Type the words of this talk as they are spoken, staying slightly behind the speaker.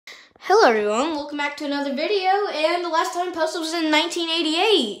Hello everyone, welcome back to another video, and the last time I posted was in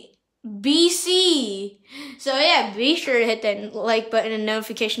 1988, BC. So yeah, be sure to hit that like button and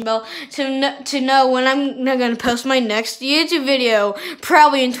notification bell to know when I'm going to post my next YouTube video,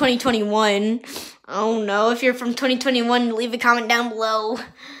 probably in 2021. I don't know, if you're from 2021, leave a comment down below.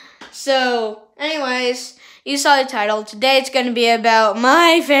 So, anyways, you saw the title. Today it's going to be about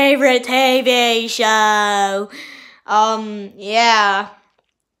my favorite TV show. Yeah.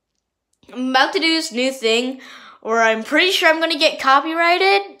 I'm about to do this new thing where I'm pretty sure I'm going to get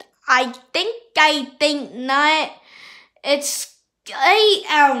copyrighted. I think not.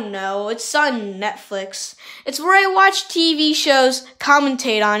 I don't know. It's on Netflix. It's where I watch TV shows,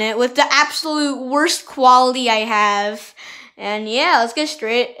 commentate on it with the absolute worst quality I have. And yeah, let's get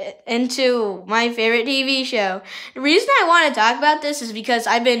straight into my favorite TV show. The reason I want to talk about this is because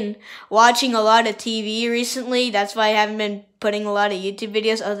I've been watching a lot of TV recently. That's why I haven't been putting a lot of YouTube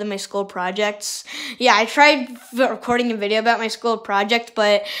videos other than my school projects. Yeah, I tried recording a video about my school project,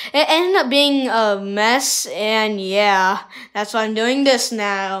 but it ended up being a mess. And yeah, that's why I'm doing this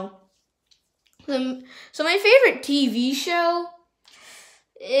now. So my favorite TV show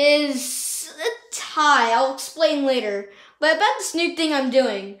is a tie. I'll explain later. But about this new thing I'm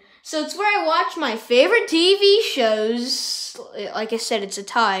doing. So it's where I watch my favorite TV shows. Like I said, it's a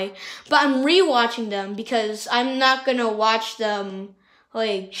tie. But I'm rewatching them because I'm not going to watch them,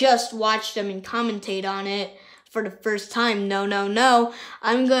 just watch them and commentate on it for the first time. No.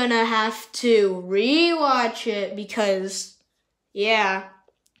 I'm going to have to rewatch it because, yeah.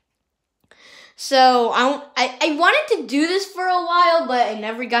 So, I wanted to do this for a while, but I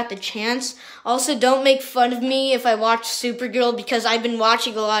never got the chance. Also, don't make fun of me if I watch Supergirl, because I've been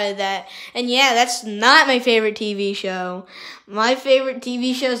watching a lot of that. And yeah, that's not my favorite TV show. My favorite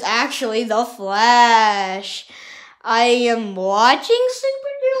TV show is actually The Flash. I am watching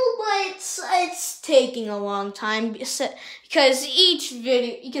Supergirl, but it's taking a long time because each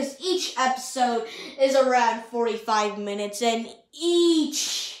episode is around 45 minutes, and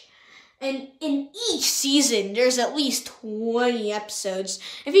in each season, there's at least 20 episodes.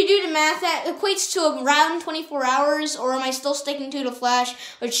 If you do the math, that equates to around 24 hours, or am I still sticking to The Flash,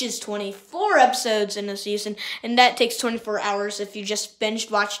 which is 24 episodes in a season, and that takes 24 hours if you just binge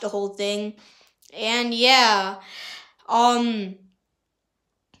watch the whole thing. And yeah, it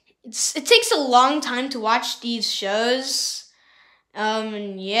takes a long time to watch these shows.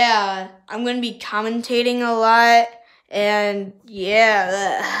 And yeah, I'm gonna be commentating a lot, and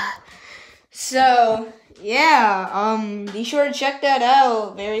yeah. So, yeah, be sure to check that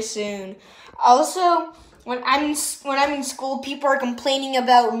out very soon. Also, when I'm in school, people are complaining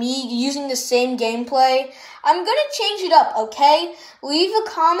about me using the same gameplay. I'm gonna change it up, okay? Leave a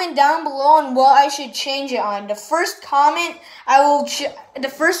comment down below on what I should change it on. The first comment, I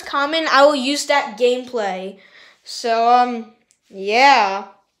will use that gameplay. So, yeah.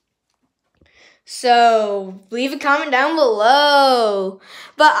 So, leave a comment down below.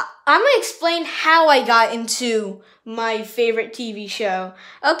 But I'm going to explain how I got into my favorite TV show.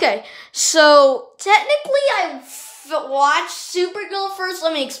 Okay, so technically I watched Supergirl first.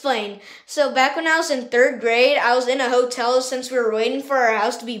 Let me explain. So, back when I was in 3rd grade, I was in a hotel since we were waiting for our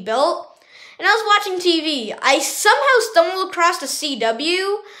house to be built. And I was watching TV. I somehow stumbled across the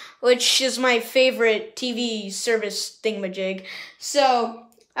CW, which is my favorite TV service thingamajig. So,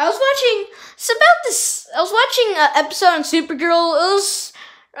 I was watching an episode on Supergirl. It was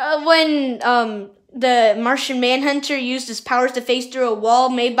when the Martian Manhunter used his powers to phase through a wall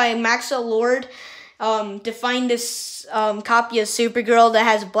made by Maxwell Lord to find this copy of Supergirl that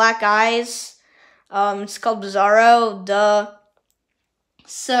has black eyes. It's called Bizarro, duh.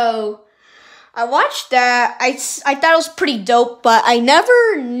 So, I watched that. I thought it was pretty dope, but I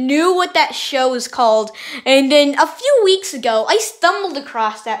never knew what that show was called. And then a few weeks ago, I stumbled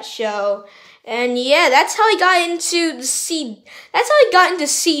across that show. And yeah, that's how I got into CW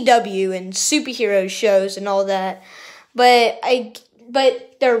and superhero shows and all that. But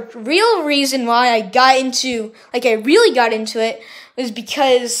the real reason why I really got into it was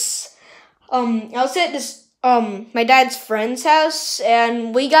because I was at this my dad's friend's house,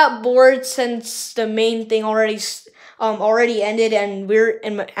 and we got bored since the main thing already ended, and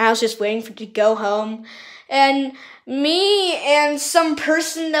I was just waiting for it to go home. And me and some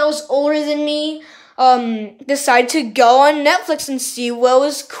person that was older than me decided to go on Netflix and see what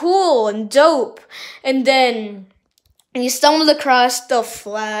was cool and dope. And then we stumbled across The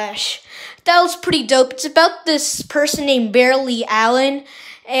Flash. That was pretty dope. It's about this person named Barry Allen.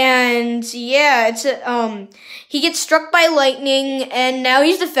 And yeah, he gets struck by lightning, and now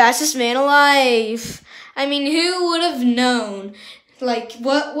he's the fastest man alive. I mean, who would have known? like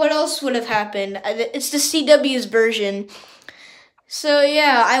what else would have happened? It's the CW's version. So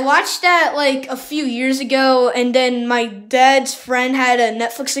yeah, I watched that like a few years ago, and then my dad's friend had a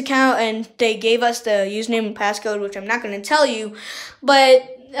Netflix account, and they gave us the username and passcode, which I'm not going to tell you, but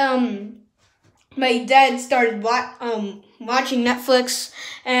my dad started watching Netflix,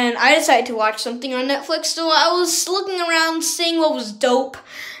 and I decided to watch something on Netflix, so I was looking around, seeing what was dope,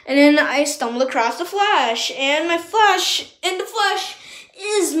 and then I stumbled across The Flash, and The Flash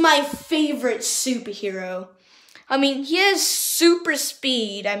is my favorite superhero. I mean, he has super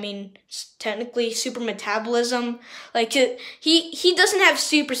speed. I mean, technically super metabolism. Like, he doesn't have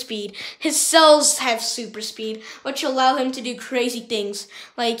super speed. His cells have super speed, which allow him to do crazy things.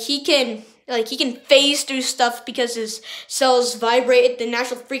 Like, he can phase through stuff because his cells vibrate at the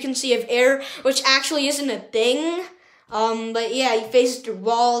natural frequency of air, which actually isn't a thing. But yeah, he phases through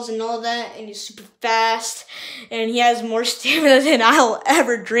walls and all that, and he's super fast, and he has more stamina than I'll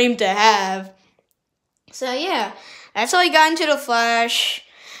ever dream to have. So yeah, that's how I got into The Flash,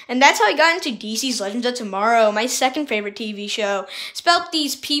 and that's how I got into DC's Legends of Tomorrow, my second favorite TV show. It's about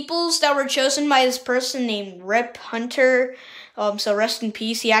these peoples that were chosen by this person named Rip Hunter. So rest in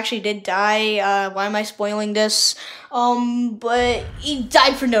peace. He actually did die. Why am I spoiling this? But he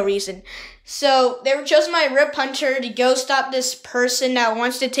died for no reason. So they were chosen by Rip Hunter to go stop this person that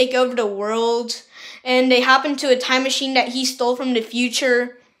wants to take over the world, and they hop into a time machine that he stole from the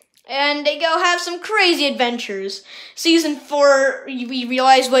future. And they go have some crazy adventures. Season 4, we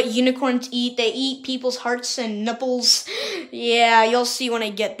realize what unicorns eat. They eat people's hearts and nipples. Yeah, you'll see when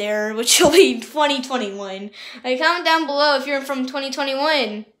I get there, which will be 2021. Comment down below if you're from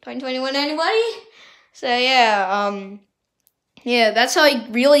 2021. 2021, anybody? So yeah, yeah, that's how I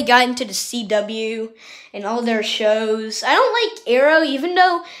really got into the CW and all their shows. I don't like Arrow, even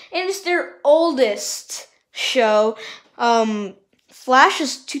though it is their oldest show. Flash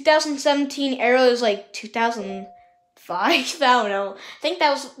is 2017, Arrow is like 2005. I don't know. I think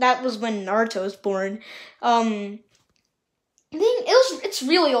that was when Naruto was born. I think it's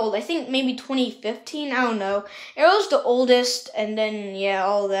really old. I think maybe 2015. I don't know. Arrow's the oldest, and then yeah,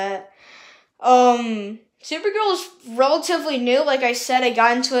 all that. Supergirl is relatively new. Like I said, I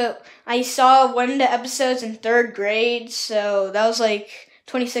got into it. I saw one of the episodes in 3rd grade, so that was like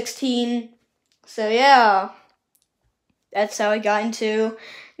 2016. So yeah. That's how I got into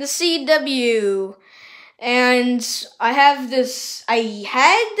the CW. And I had this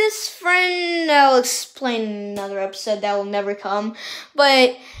friend, I'll explain in another episode that will never come.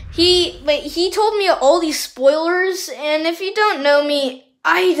 But he told me all these spoilers, and if you don't know me,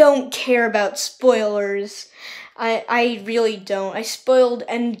 I don't care about spoilers. I really don't. I spoiled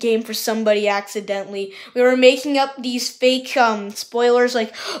Endgame for somebody accidentally. We were making up these fake spoilers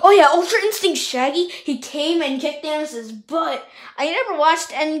like, oh yeah, Ultra Instinct Shaggy, he came and kicked Thanos' butt. I never watched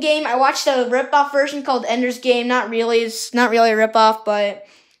Endgame. I watched a rip-off version called Ender's Game. Not really. It's not really a rip-off, but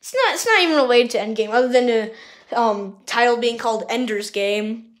it's not even related to Endgame, other than the title being called Ender's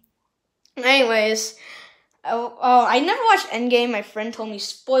Game. Anyways, I never watched Endgame. My friend told me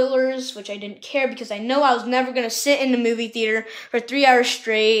spoilers, which I didn't care because I know I was never going to sit in the movie theater for 3 hours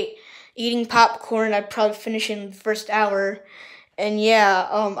straight eating popcorn. I'd probably finish in the first hour. And yeah,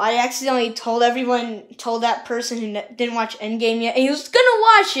 I accidentally told that person who didn't watch Endgame yet, and he was going to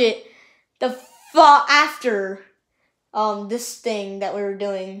watch it after this thing that we were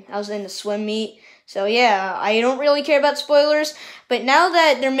doing. I was in the swim meet. So yeah, I don't really care about spoilers. But now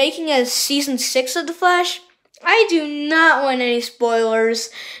that they're making a season 6 of The Flash, I do not want any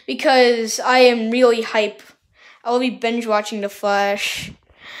spoilers because I am really hype. I will be binge watching The Flash.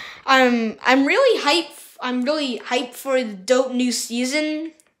 I'm really hype. I'm really hyped for the dope new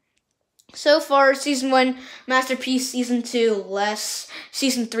season. So far, season 1, masterpiece. Season 2, less.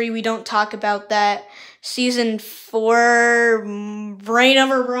 Season 3, we don't talk about that. Season 4, Reign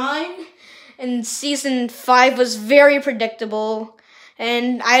of Orion. And season 5 was very predictable.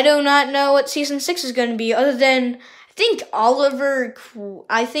 And I do not know what season 6 is going to be, other than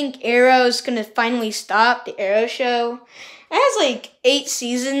I think Arrow is going to finally stop, the Arrow show. It has like 8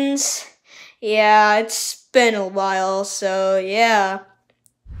 seasons. Yeah, it's been a while, so yeah.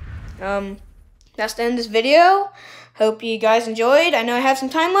 That's the end of this video. Hope you guys enjoyed. I know I have some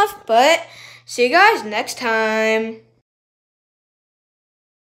time left, but see you guys next time.